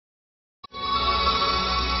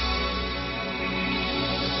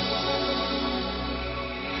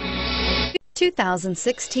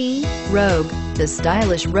2016 Rogue. The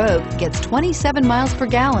stylish Rogue gets 27 miles per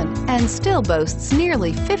gallon and still boasts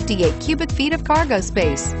nearly 58 cubic feet of cargo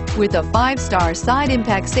space. With a 5-star side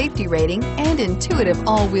impact safety rating and intuitive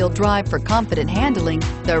all-wheel drive for confident handling,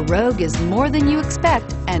 the Rogue is more than you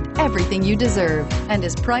expect and everything you deserve, and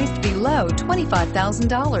is priced below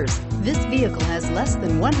 $25,000. This vehicle has less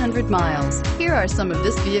than 100 miles. Here are some of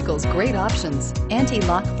this vehicle's great options: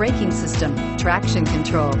 anti-lock braking system, traction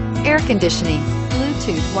control, air conditioning,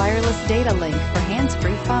 Bluetooth wireless data link for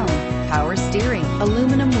hands-free phone, power steering,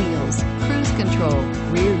 aluminum wheels, cruise control,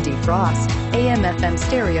 rear defrost, AM/FM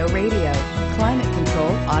stereo radio, climate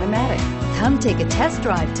control automatic. Come take a test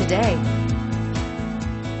drive today.